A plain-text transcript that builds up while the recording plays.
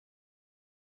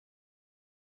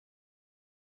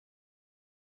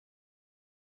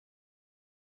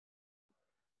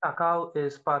Cacao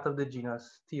is part of the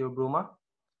genus Theobroma,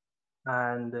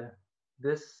 and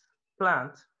this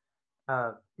plant,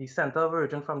 the center of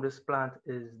origin from this plant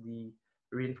is the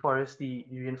rainforest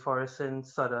in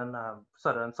southern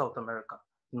South America,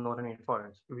 northern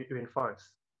rainforest.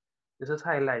 This is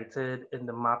highlighted in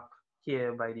the map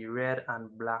here by the red and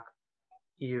black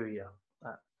area.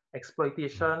 Uh,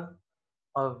 exploitation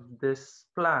of this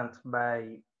plant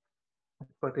by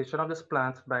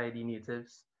the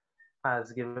natives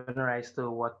has given rise to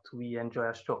what we enjoy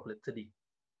as chocolate today.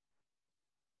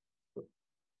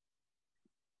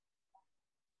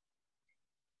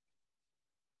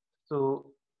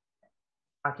 So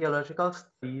archaeological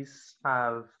studies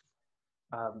have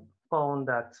found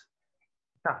that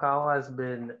cacao has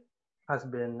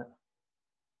been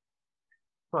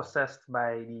processed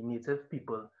by the native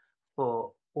people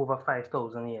for over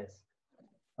 5,000 years.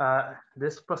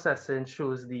 This processing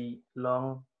shows the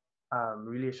long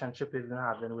relationship we've been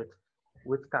having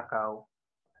with cacao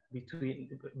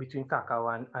between cacao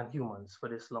and humans for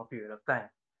this long period of time.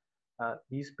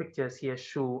 These pictures here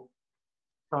show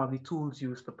some of the tools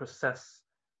used to process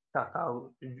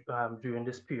cacao during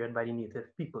this period by the native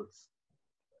peoples.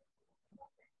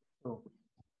 So,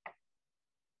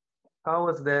 cacao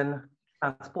was then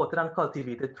transported and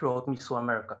cultivated throughout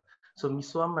Mesoamerica. So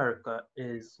Mesoamerica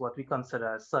is what we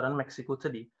consider as southern Mexico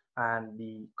today and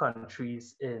the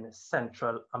countries in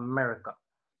Central America.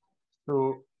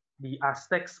 So the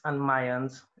Aztecs and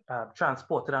Mayans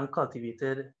transported and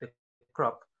cultivated the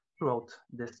crop throughout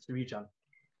this region.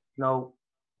 Now,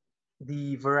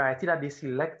 the variety that they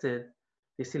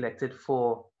selected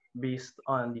for based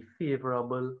on the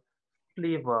favorable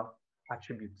flavor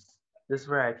attributes. This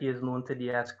variety is known today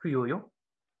as Criollo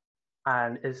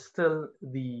and is still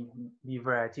the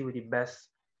variety with the best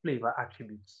flavor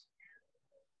attributes.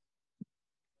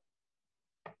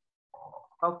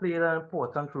 Cacao played an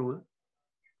important role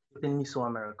within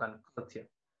Mesoamerican culture.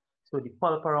 So the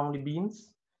pulp around the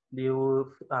beans, they were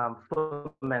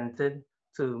fermented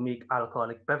to make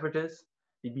alcoholic beverages.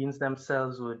 The beans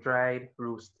themselves were dried,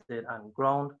 roasted, and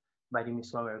ground by the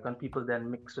Mesoamerican people, then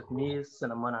mixed with maize,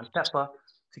 cinnamon, and pepper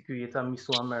to create a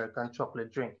Mesoamerican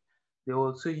chocolate drink. They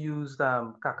also used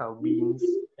cacao beans,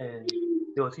 and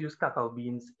they also used cacao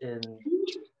beans in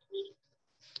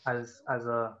as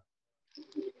a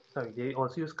sorry. They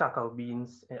also used cacao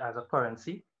beans as a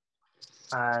currency,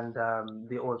 and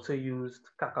they also used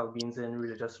cacao beans in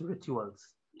religious rituals.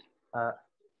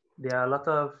 There are a lot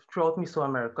of, throughout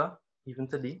Mesoamerica, even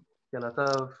today, there are a lot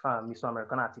of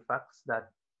Mesoamerican artifacts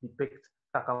that depict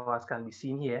cacao as can be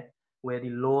seen here, where the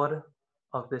Lord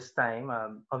of this time,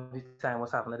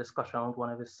 was having a discussion on one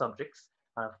of his subjects.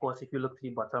 And of course, if you look to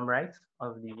the bottom right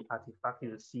of the artifact,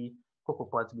 you'll see cocoa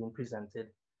pods being presented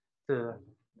to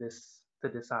this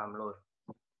Lord.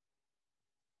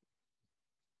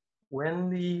 When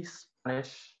the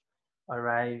Spanish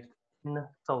arrived in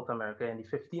South America in the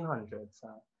 1500s,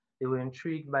 they were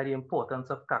intrigued by the importance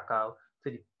of cacao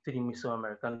to the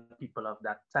Mesoamerican people of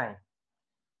that time.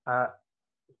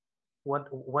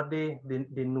 What they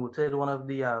noted,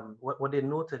 what they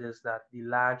noted is that the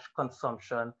large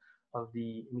consumption of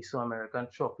the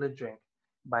Mesoamerican chocolate drink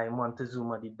by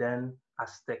Montezuma, the then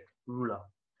Aztec ruler.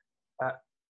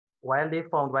 While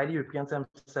the Europeans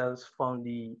themselves found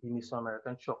the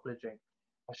Mesoamerican chocolate drink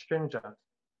astringent,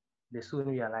 they soon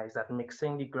realized that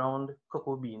mixing the ground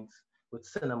cocoa beans with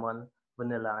cinnamon,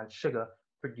 vanilla, and sugar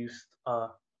produced a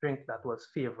drink that was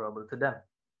favorable to them.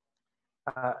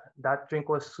 That drink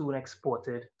was soon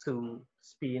exported to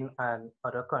Spain and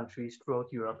other countries throughout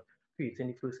Europe, creating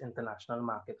the first international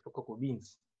market for cocoa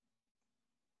beans.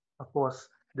 Of course,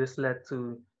 this led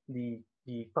to the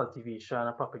cultivation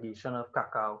and propagation of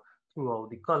cacao throughout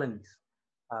the colonies,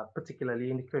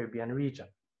 particularly in the Caribbean region.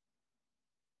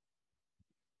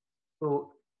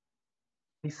 So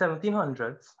the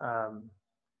 1700s,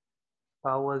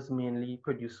 cacao was mainly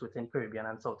produced within Caribbean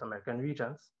and South American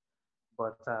regions,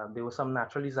 but there were some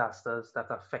natural disasters that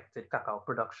affected cacao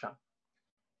production.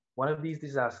 One of these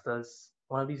disasters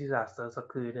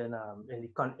occurred in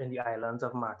the islands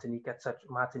of Martinique,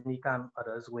 Martinique and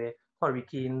others, where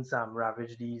hurricanes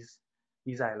ravaged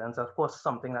these islands. Of course,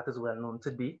 something that is well known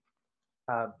today.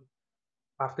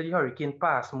 After the hurricane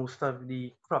passed, most of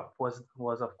the crop was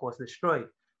of course destroyed,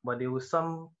 but there were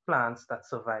some plants that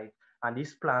survived, and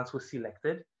these plants were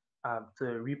selected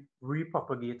to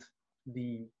repropagate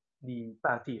the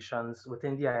plantations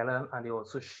within the island, and they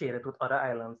also shared it with other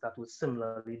islands that were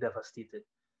similarly devastated.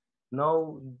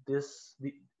 Now,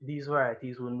 these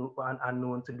varieties are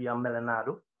known to be a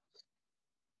melanado.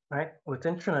 Right?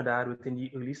 Within Trinidad, within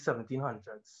the early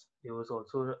 1700s, there was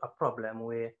also a problem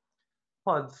where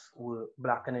pods were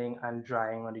blackening and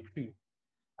drying on the tree,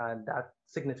 and that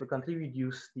significantly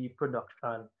reduced the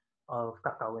production of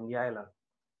cacao in the island.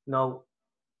 Now,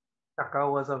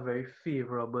 cacao was a very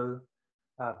favorable,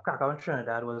 cacao in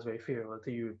Trinidad was very favorable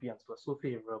to Europeans. It was so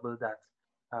favorable that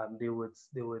they would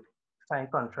sign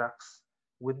contracts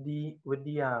with the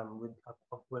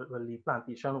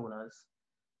plantation owners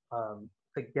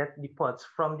to get the pods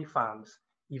from the farms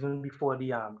even before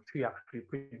the tree actually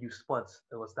produced pods.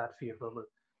 It was that favorable.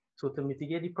 So to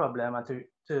mitigate the problem and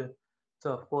to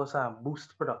of course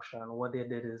boost production, what they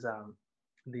did is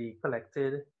they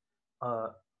collected uh,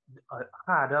 a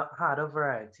harder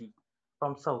variety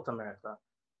from South America,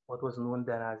 what was known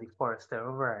then as the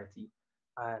Forastero variety,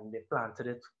 and they planted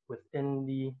it within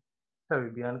the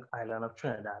Caribbean island of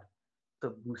Trinidad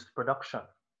to boost production.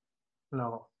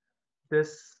 Now,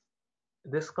 this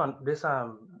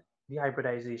the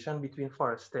hybridization between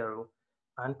Forastero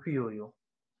and Criollo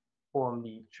formed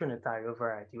the Trinitario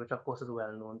variety, which of course is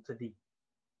well known today.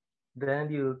 Then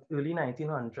the early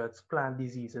 1900s, plant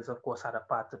diseases, of course, had a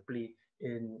part to play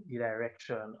in the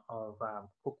direction of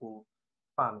cocoa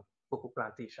farming, cocoa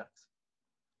plantations.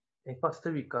 In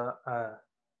Costa Rica,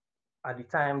 at the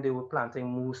time, they were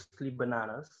planting mostly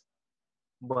bananas,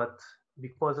 but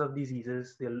because of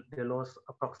diseases, they lost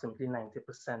approximately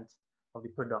 90% of the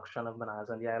production of bananas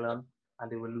on the island,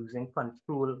 and they were losing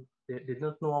control. They did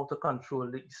not know how to control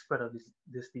the spread of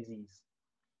this disease.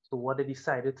 So what they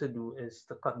decided to do is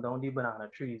to cut down the banana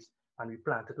trees and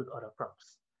replant it with other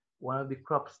crops. One of the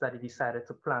crops that they decided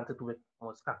to plant it with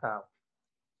was cacao.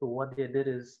 So what they did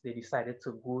is they decided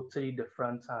to go to the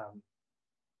different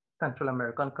Central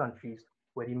American countries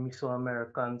where the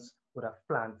Mesoamericans would have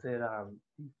planted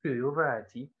Criollo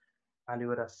variety, and they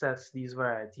would assess these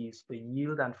varieties for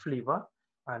yield and flavor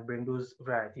and bring those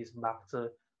varieties back to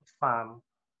farm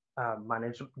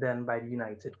managed then by the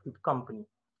United Fruit Company.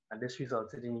 And this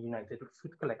resulted in the United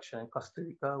Fruit Collection in Costa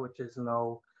Rica, which is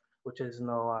now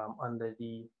under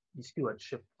the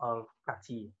stewardship of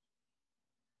CATI.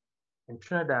 In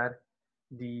Trinidad,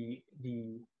 the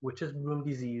witch's broom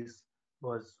disease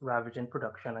was ravaging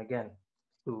production again.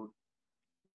 So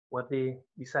what a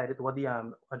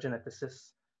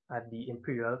geneticist at the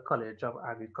Imperial College of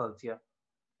Agriculture,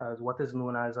 as what is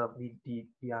known as the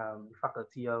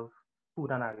Faculty of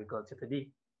Food and Agriculture today,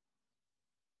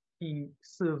 he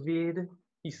surveyed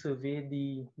he surveyed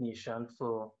the nation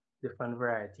for different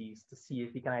varieties to see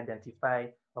if he can identify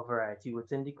a variety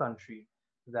within the country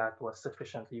that was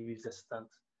sufficiently resistant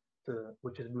to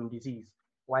witch's broom disease.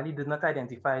 While he did not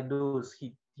identify those,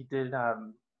 he did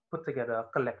put together a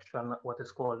collection, what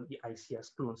is called the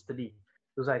ICS clones today.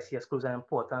 Those ICS clones are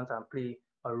important and play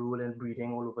a role in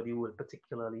breeding all over the world,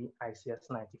 particularly ICS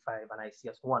 95 and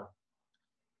ICS 1.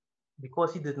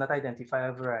 Because he did not identify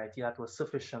a variety that was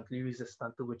sufficiently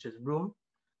resistant to witch's broom,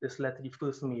 this led to the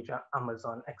first major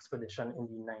Amazon expedition in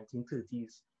the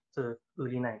 1930s to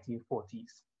early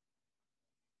 1940s.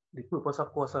 The purpose,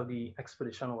 of course, of the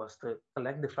expedition was to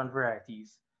collect different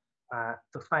varieties,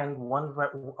 to find one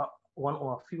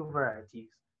or a few varieties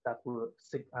that were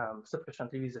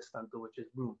sufficiently resistant to witch's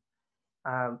broom.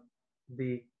 Um,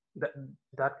 the, that,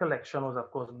 that collection was,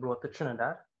 of course, brought to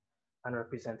Trinidad and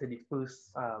represented the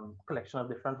first collection of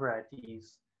different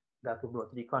varieties that were brought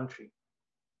to the country.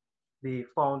 They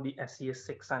found the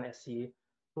SCA6 and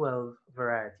SCA12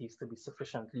 varieties to be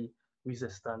sufficiently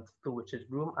resistant to witch's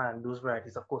broom, and those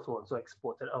varieties, of course, were also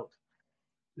exported out.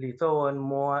 Later on,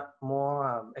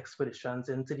 more expeditions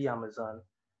into the Amazon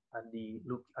at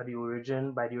the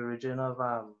origin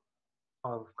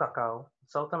of cacao in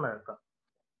South America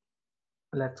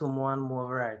led to more and more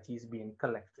varieties being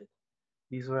collected.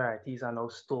 These varieties are now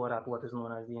stored at what is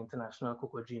known as the International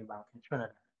Cocoa Gene Bank in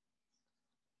Trinidad.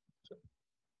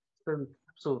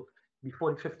 So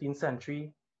before the 15th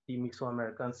century, the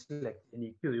Mesoamericans selected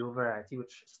the Criollo variety,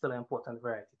 which is still an important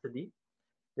variety today.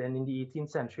 Then in the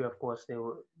 18th century, of course,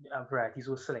 varieties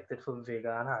were selected for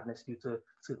vigor and hardness due to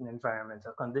certain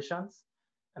environmental conditions.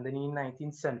 And then in the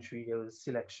 19th century, there was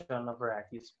selection of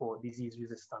varieties for disease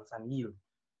resistance and yield.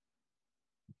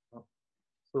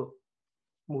 So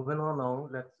moving on now,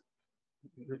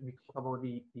 we talk about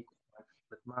the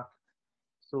market.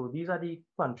 So these are the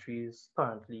countries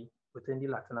currently within the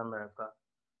Latin America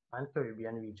and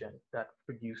Caribbean region that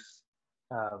produce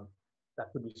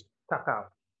cacao.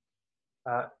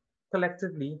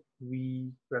 Collectively,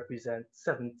 we represent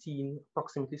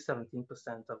approximately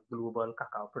 17% of global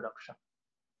cacao production.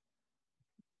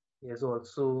 There's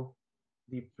also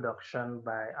the production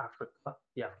by Africa,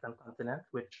 the African continent,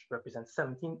 which represents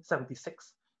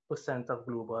 76% of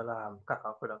global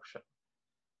cacao production,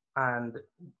 and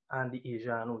the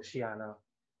Asia and Oceania,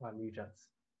 regions,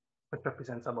 which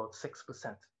represents about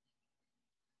 6%.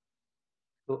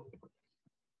 So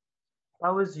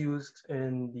flour is used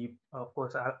in the, of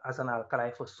course, as an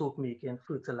alkali for soap making,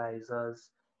 fertilizers,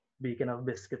 baking of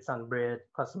biscuits and bread,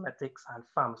 cosmetics, and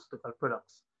pharmaceutical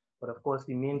products. But of course,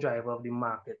 the main driver of the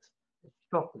market is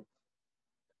chocolate.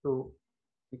 So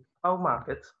the cocoa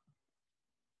market,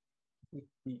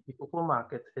 the cocoa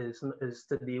market is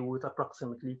today worth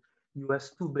approximately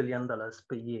US $2 billion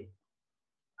per year.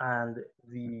 And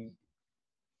the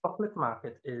chocolate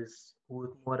market is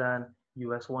worth more than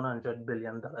US $100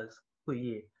 billion per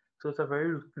year. So it's a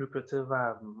very lucrative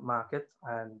market,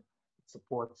 and it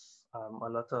supports a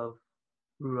lot of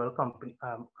rural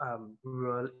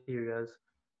areas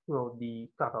throughout the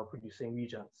cacao producing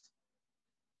regions.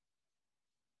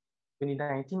 In the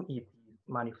 1980s,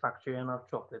 manufacturing of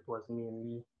chocolate was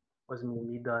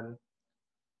mainly done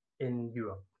in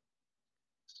Europe.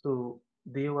 So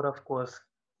they would, of course,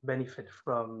 benefit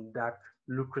from that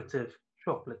lucrative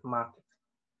chocolate market.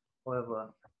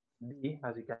 However,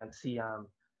 as you can see,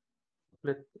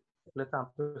 split,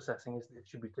 processing is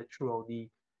distributed throughout the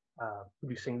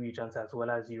producing regions as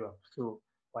well as Europe. So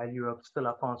while Europe still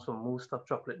accounts for most of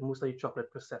the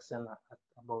chocolate processing at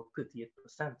about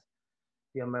 38%,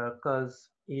 the Americas,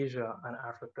 Asia, and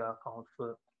Africa account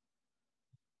for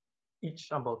each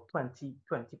about 20%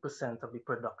 of the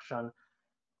production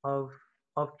of,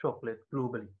 chocolate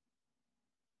globally.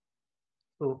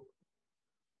 So,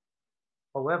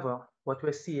 however, what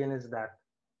we're seeing is that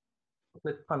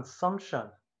chocolate consumption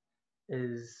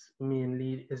is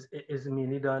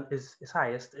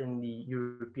highest in the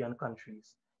European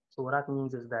countries. So what that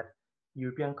means is that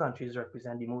European countries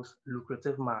represent the most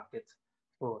lucrative market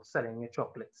for selling your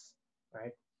chocolates,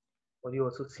 right? What you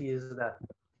also see is that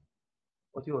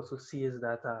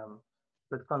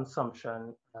with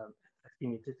consumption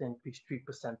estimated to increase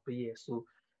 3% per year. So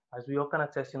as we all kind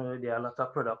of test, there are a lot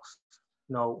of products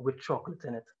now with chocolate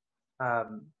in it,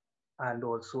 um, and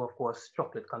also of course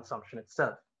chocolate consumption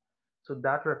itself. So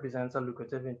that represents a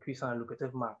lucrative increase and a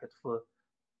lucrative market for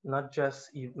not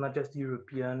just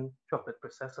European chocolate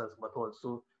processors, but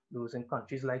also those in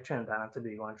countries like Trinidad and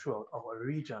Tobago and throughout our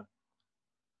region.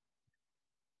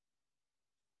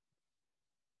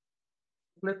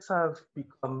 Chocolates have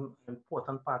become an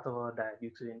important part of our diet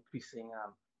due to increasing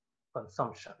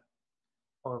consumption.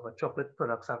 However, chocolate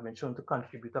products have been shown to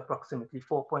contribute approximately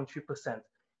 4.3%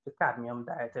 to cadmium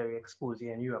dietary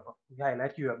exposure in Europe. We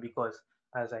highlight Europe because,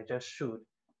 as I just showed,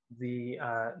 they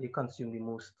consume the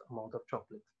most amount of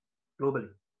chocolate globally.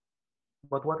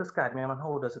 But what is cadmium and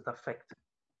how does it affect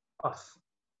us?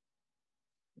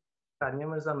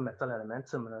 Cadmium is a metal element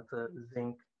similar to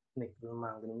zinc, nickel,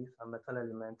 manganese. A metal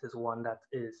element is one that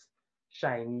is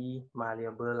shiny,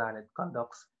 malleable, and it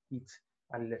conducts heat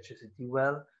and electricity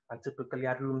well. And typically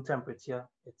at room temperature,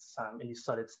 it's in the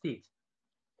solid state.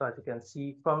 So as you can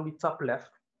see from the top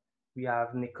left, we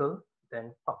have nickel,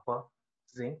 then copper,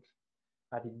 zinc.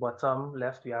 At the bottom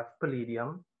left, we have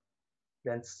palladium,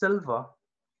 then silver,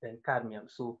 then cadmium.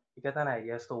 So you get an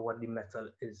idea as to what the metal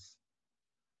is.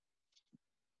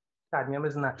 Cadmium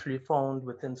is naturally found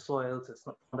within soils. It's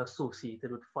not found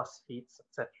associated with phosphates,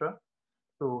 etc.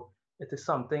 So it is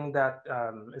something that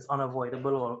is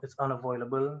unavoidable, or it's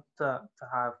unavoidable to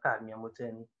have cadmium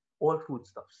within all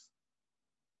foodstuffs.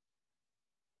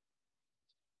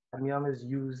 Cadmium is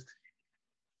used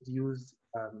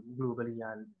globally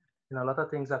and in a lot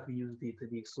of things that we use day to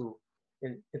day. So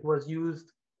it was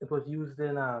used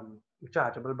in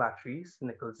rechargeable batteries,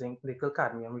 nickel, zinc, nickel,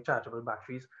 cadmium rechargeable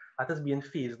batteries. That is being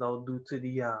phased out due to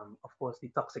the of course the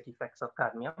toxic effects of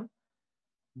cadmium,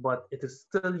 but it is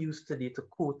still used today to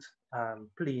coat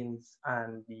planes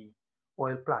and the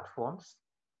oil platforms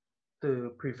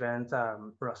to prevent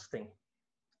rusting.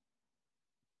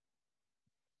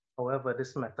 However,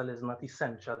 this metal is not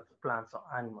essential to plants or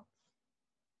animals.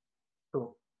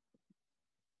 So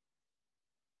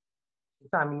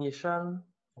contamination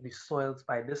of the soils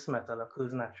by this metal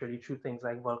occurs naturally through things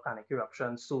like volcanic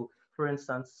eruptions. So, for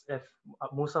instance, if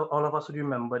all of us would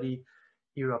remember the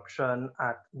eruption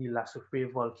at the La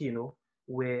Soufrière volcano,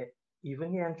 where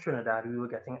even here in Trinidad, we were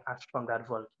getting ash from that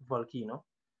volcano.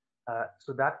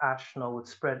 So that ash now would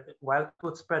spread, while it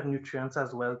would spread nutrients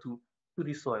as well to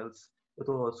the soils, it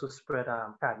will also spread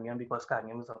cadmium, because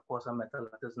cadmium is, of course, a metal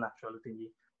that is natural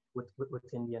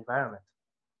within the environment.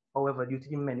 However, due to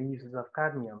the many uses of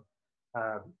cadmium,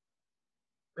 uh,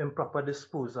 improper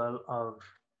disposal of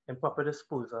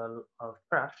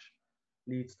trash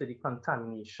leads to the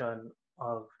contamination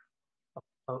of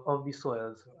the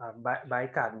soils by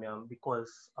cadmium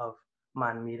because of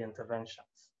man-made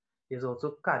interventions. There's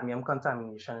also cadmium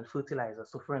contamination in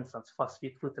fertilizers. So for instance,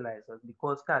 phosphate fertilizers,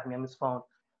 because cadmium is found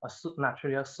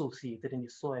naturally associated in the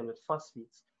soil with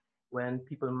phosphates, when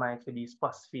people mine for these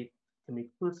phosphate to make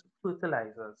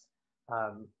fertilizers,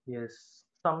 there's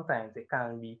sometimes there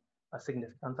can be a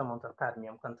significant amount of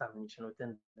cadmium contamination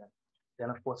within them. Then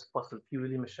of course, fossil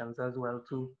fuel emissions as well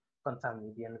to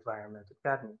contaminate the environment with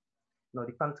cadmium. Now,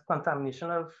 the contamination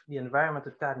of the environment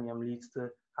with cadmium leads to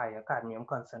higher cadmium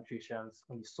concentrations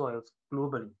in the soils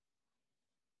globally.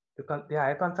 The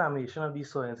higher contamination of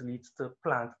these soils leads to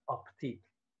plant uptake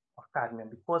of cadmium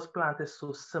because plant is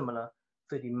so similar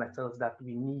to the metals that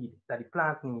we need, that the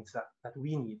plant needs, that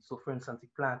we need. So for instance, the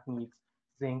plant needs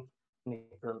zinc,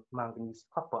 nickel, manganese,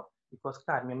 copper. Because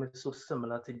cadmium is so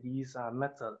similar to these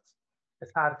metals,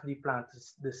 it's hard for the plant to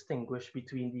distinguish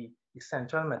between the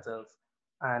essential metals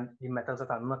and the metals that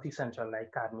are not essential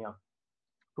like cadmium.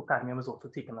 So cadmium is also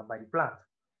taken up by the plant.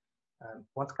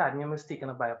 Once cadmium is taken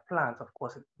up by a plant, of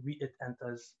course, it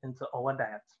enters into our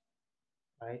diet,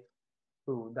 right?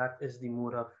 So that is the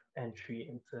mode of entry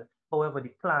into. However,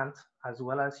 the plant, as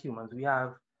well as humans, we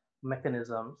have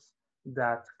mechanisms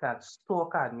that can store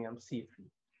cadmium safely,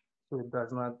 so it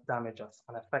does not damage us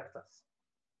and affect us.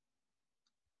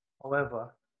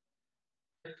 However,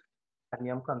 if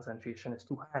cadmium concentration is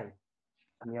too high,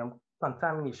 cadmium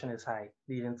contamination is high,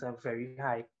 leading to very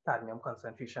high cadmium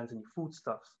concentrations in the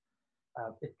foodstuffs.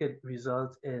 It could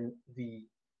result in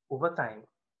over time,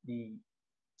 the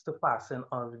surpassing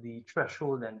of the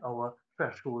threshold and our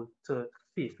threshold to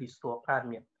safely store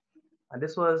cadmium. And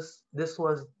this was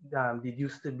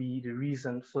deduced to be the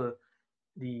reason for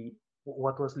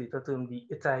what was later termed the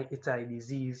Itai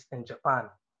disease in Japan,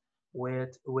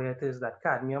 where it is that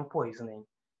cadmium poisoning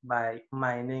by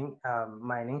mining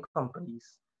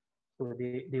companies. So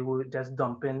they were just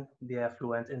dumping their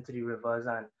effluent into the rivers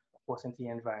and of course into the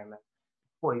environment,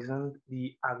 poisoned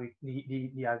the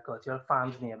agricultural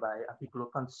farms nearby, and people were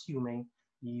consuming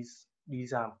these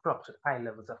crops with high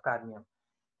levels of cadmium.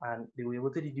 And they were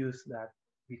able to deduce that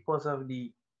because of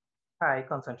the high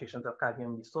concentrations of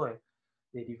cadmium in the soil,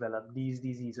 they developed these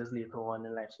diseases later on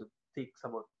in life. So it takes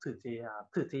about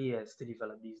 30 years to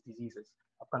develop these diseases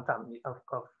of contamination, of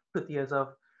 30 years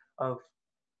of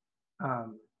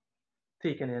um,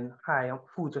 taking in high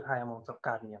foods with high amounts of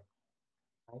cadmium.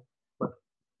 Right? But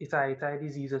eye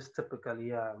disease is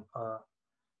typically a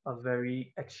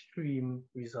very extreme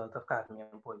result of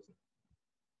cadmium poisoning.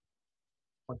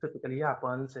 What typically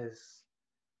happens is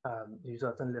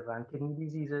result in liver and kidney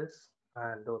diseases,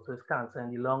 and also is cancer in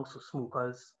the lungs. So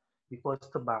smokers, because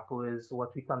tobacco is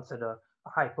what we consider a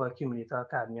hyperaccumulator of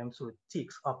cadmium, so it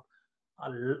takes up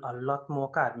a lot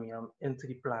more cadmium into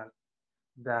the plant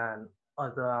than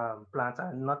other plants,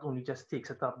 and not only just takes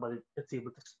it up, but it's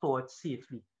able to store it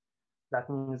safely. That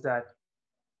means that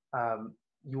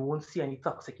you won't see any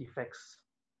toxic effects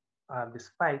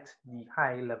despite the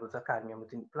high levels of cadmium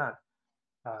within the plant.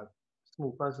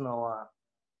 Smokers now are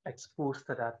exposed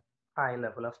to that high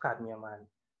level of cadmium, and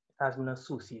it has been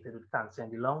associated with cancer in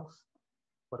the lungs,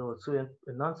 but also in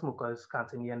non-smokers,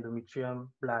 cancer in the endometrium,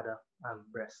 bladder, and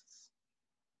breasts.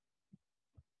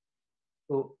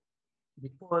 So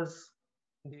because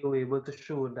they were able to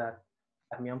show that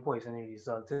cadmium poisoning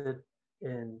resulted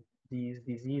in these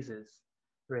diseases,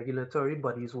 regulatory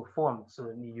bodies were formed. So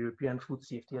the European Food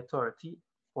Safety Authority,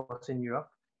 of course in Europe,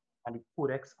 and the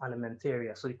Codex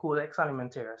Alimentarius. So the Codex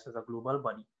Alimentarius is a global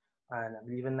body. And I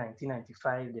believe in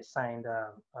 1995, they signed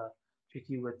a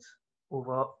treaty with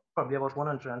over probably about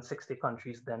 160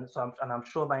 countries then. So I'm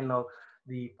sure by now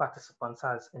the participants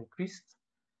has increased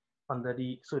under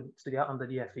they are under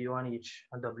the FAO and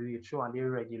WHO, and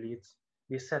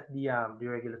they set the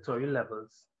regulatory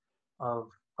levels of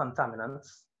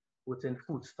contaminants within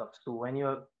foodstuffs. So when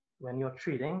you're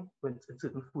trading with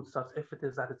certain foodstuffs, if it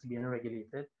is that it's being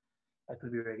regulated, it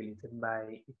will be regulated by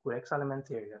the Codex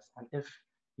Alimentarius. And if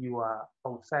you are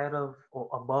outside of or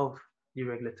above the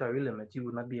regulatory limit, you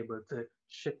would not be able to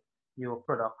ship your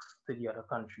products to the other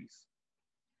countries.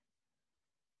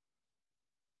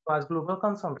 So as global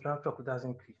consumption of chocolate has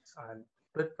increased and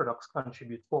chocolate products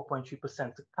contribute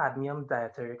 4.3% to cadmium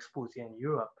dietary exposure in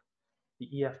Europe, the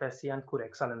EFSA and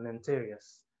Codex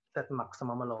Alimentarius set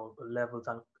maximum allowable levels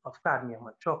of cadmium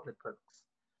on chocolate products.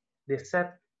 They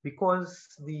set because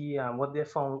what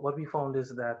we found is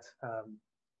that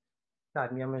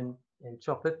cadmium in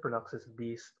chocolate products is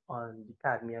based on the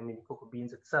cadmium in the cocoa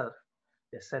beans itself.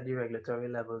 They set the regulatory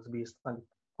levels based on the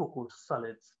cocoa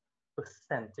solids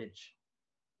percentage.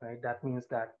 Right? That means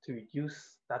that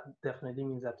definitely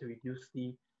means that to reduce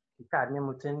the cadmium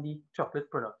within the chocolate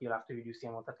product, you'll have to reduce the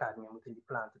amount of cadmium within the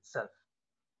plant itself.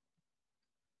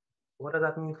 What does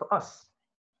that mean for us?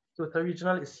 So it's a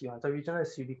regional issue. And it's a regional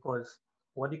issue because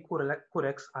what the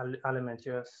Codex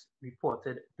Alimentarius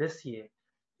reported this year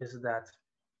is that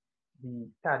the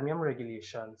cadmium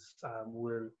regulations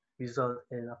will result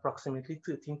in approximately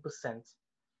 13%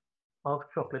 of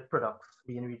chocolate products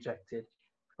being rejected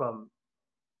from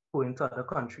going to other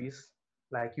countries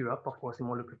like Europe, of course,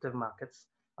 more lucrative markets.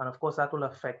 And of course, that will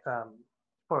affect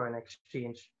foreign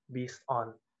exchange based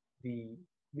on the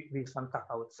based on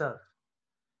cacao itself.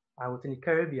 And within the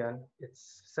Caribbean,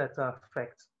 it's set to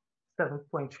affect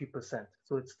 7.3%.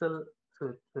 So it's still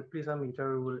it plays a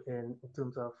major role in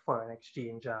terms of foreign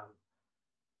exchange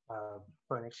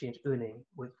earning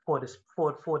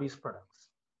for these products.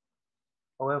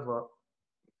 However,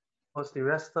 because the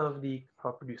rest of the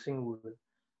crop producing world,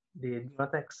 they do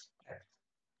not expect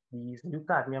these new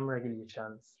cadmium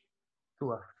regulations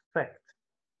to affect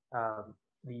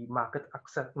the market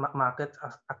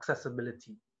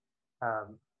accessibility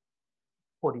um,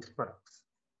 for these products.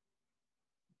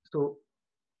 So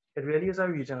it really is a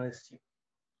regional issue,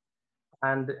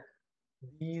 and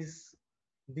these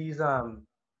these um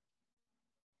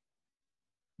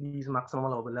these maximum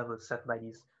allowable levels set by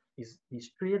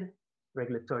these trade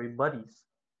regulatory bodies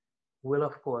will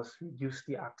of course reduce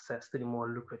the access to the more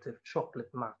lucrative chocolate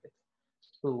market.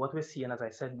 So what we're seeing, as I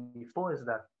said before, is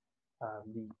that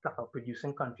the cacao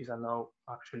producing countries are now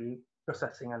actually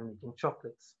processing and making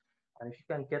chocolates. And if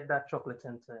you can get that chocolate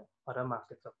into other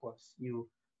markets, of course, you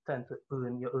tend to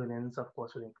earn your earnings, of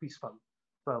course, will increase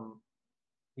from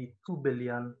the 2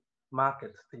 billion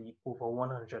market to the over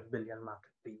 100 billion market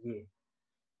per year.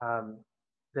 Um,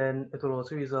 then it will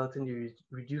also result in the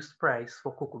reduced price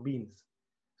for cocoa beans.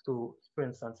 So, for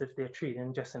instance, if they're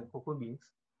trading just in cocoa beans,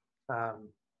 um,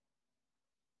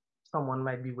 someone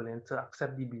might be willing to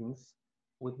accept the beans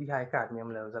with the high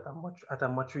cadmium levels at a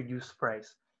much reduced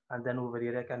price, and then over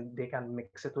there they can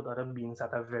mix it with other beans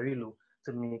that are very low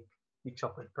to make the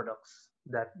chocolate products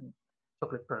that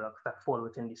fall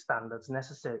within the standards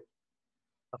necessary.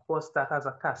 Of course, that has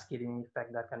a cascading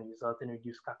effect that can result in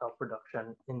reduced cacao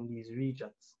production in these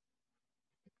regions.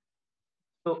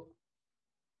 So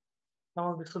some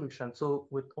of the solutions. So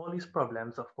with all these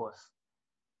problems, of course,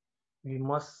 we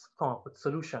must come up with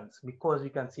solutions because we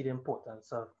can see the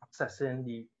importance of accessing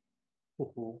the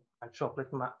cocoa and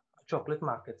chocolate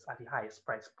markets at the highest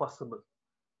price possible.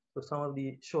 So some of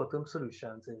the short-term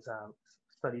solutions is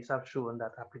studies have shown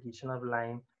that application of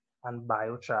lime and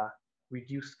biochar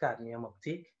reduce cadmium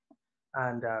uptake,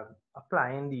 and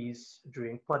applying these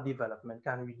during pod development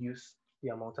can reduce the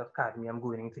amount of cadmium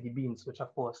going into the beans, which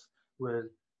of course will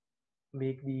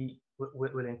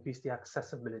will increase the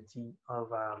accessibility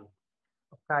of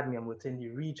cadmium that within the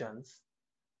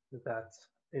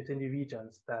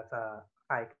regions that are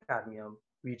high cadmium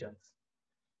regions.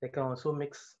 They can also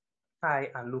mix high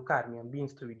and low cadmium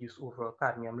beans to reduce overall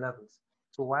cadmium levels.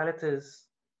 So while the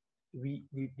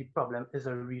problem is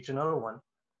a regional one,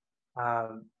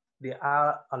 there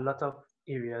are a lot of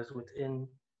areas within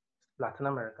Latin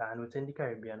America and within the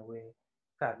Caribbean where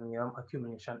cadmium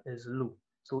accumulation is low.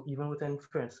 So even within,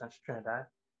 for instance, Trinidad,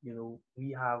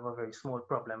 we have a very small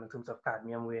problem in terms of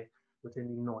cadmium where within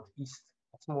the northeast,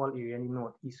 a small area in the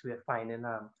northeast, we're finding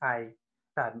high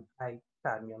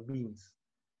cadmium beans.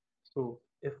 So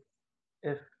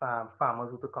if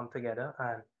farmers were to come together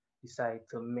and decide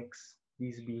to mix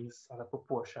these beans at a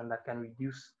proportion that can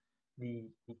reduce the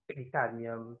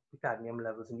cadmium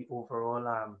levels in the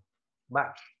overall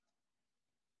batch,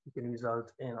 it can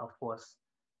result in, of course,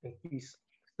 increase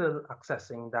still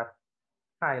accessing that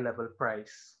high level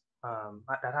price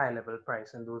at that high level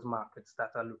price in those markets that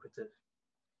are lucrative.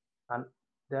 And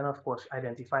then, of course,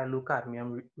 identify low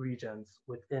cadmium regions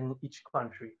within each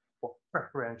country for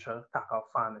preferential cacao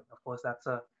farming. Of course, that's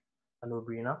a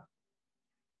no-brainer.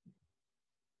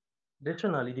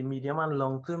 Additionally, the medium and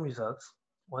long-term results,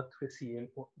 what we're seeing,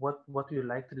 what we would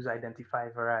like to do is identify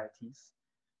varieties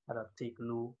that take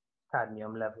low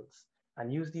cadmium levels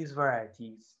and use these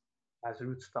varieties as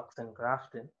rootstocks in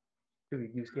grafting to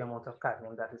reduce the amount of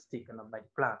cadmium that is taken up by the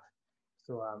plant.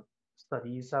 So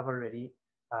studies have already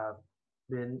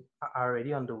been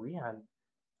already underway, and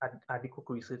at the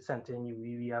Cocoa Research Center in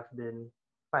UWI, we have been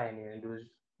pioneering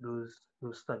those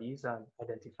studies and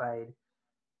identified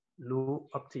low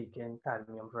uptake in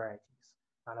cadmium varieties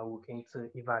and are working to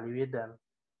evaluate them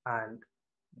and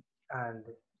and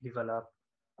develop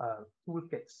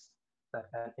toolkits that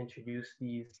can introduce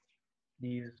these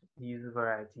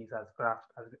varieties as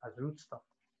rootstock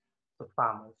to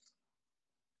farmers.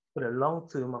 For the long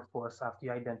term, of course, after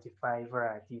you identify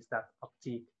varieties that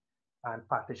uptake and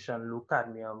partition low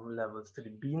cadmium levels to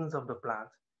the beans of the plant,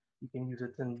 you can use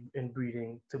it in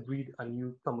breeding to breed a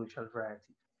new commercial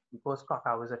variety. Because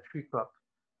cacao is a tree crop,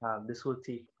 this will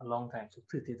take a long time, so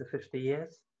 30 to 50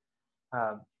 years.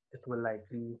 Um, it will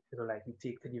likely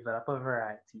take to develop a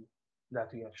variety that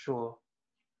we are sure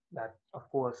that, of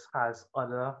course, has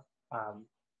other um,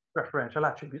 preferential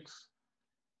attributes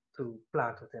to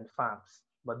plant within farms.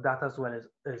 But that as well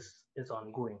is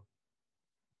ongoing.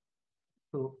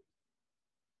 So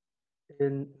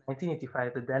in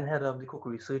 1985, the then head of the Cocoa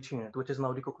Research Unit, which is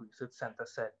now the Cocoa Research Center,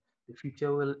 said the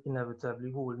future will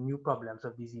inevitably hold new problems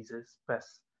of diseases,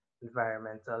 pests,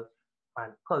 environmental,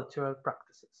 and cultural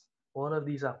practices. All of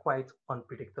these are quite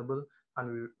unpredictable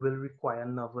and will require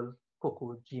novel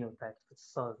cocoa genotypes to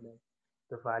solve them.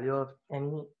 The value of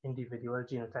any individual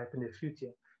genotype in the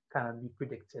future cannot be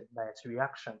predicted by its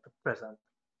reaction to present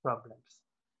problems.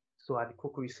 So at the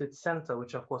Cocoa Research Center,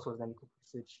 which of course was then the Cocoa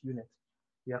Research Unit,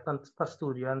 we are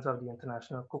custodians of the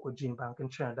International Cocoa Gene Bank in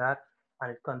Trinidad,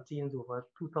 and it contains over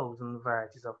 2,000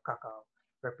 varieties of cacao,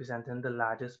 representing the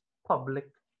largest public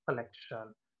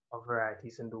collection of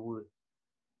varieties in the world.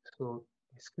 So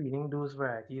screening those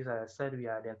varieties, as I said, we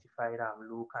identified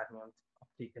low cadmium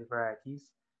uptaken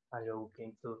varieties, and we're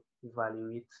looking to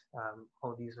evaluate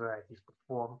how these varieties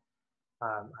perform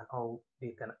and how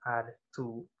they can add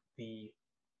to the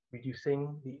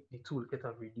the toolkit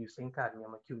of reducing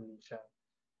cadmium accumulation,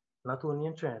 not only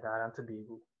in Trinidad and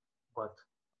Tobago, but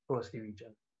across the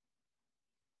region.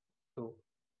 So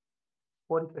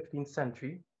for the 15th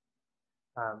century,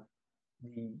 um,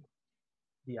 the,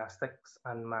 the Aztecs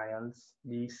and Mayans,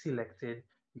 they selected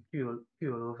the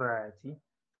Criollo variety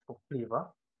for flavor.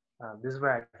 This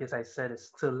variety, as I said,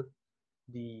 is still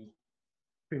the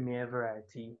premier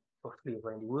variety for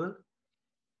flavor in the world.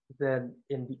 Then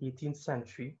in the 18th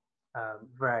century,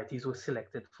 varieties were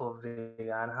selected for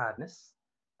vigor and hardness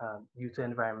due to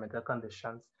environmental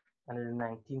conditions. And in the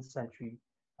 19th century,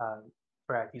 um,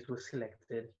 varieties were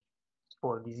selected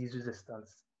for disease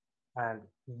resistance and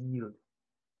yield.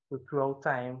 So throughout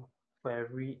time, for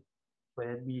every,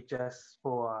 whether it be just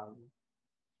for,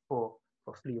 for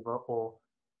flavor or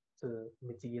to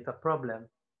mitigate a problem,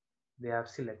 they have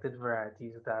selected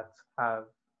varieties that have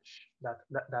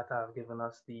that have given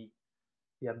us the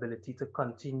ability to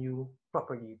continue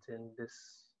propagating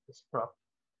this crop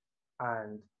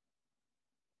and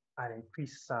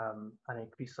increase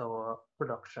our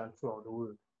production throughout the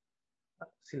world.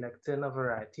 Selecting a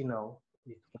variety now,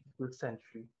 the 21st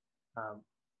century, um,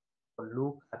 for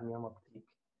low cadmium uptake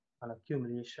and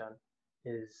accumulation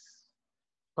is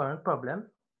current problem.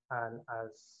 And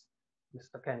as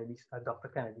Dr.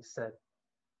 Kennedy said,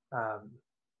 um,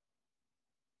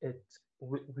 it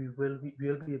we will be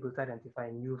able to identify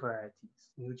new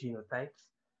varieties, new genotypes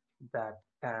that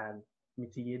can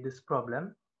mitigate this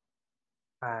problem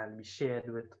and be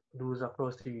shared with those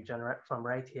across the region from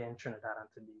right here in Trinidad and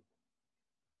Tobago.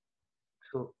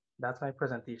 So that's my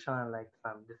presentation. And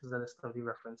this is a list of the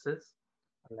references.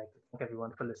 I'd like to thank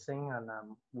everyone for listening, and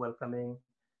I'm welcoming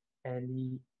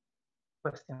any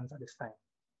questions at this time.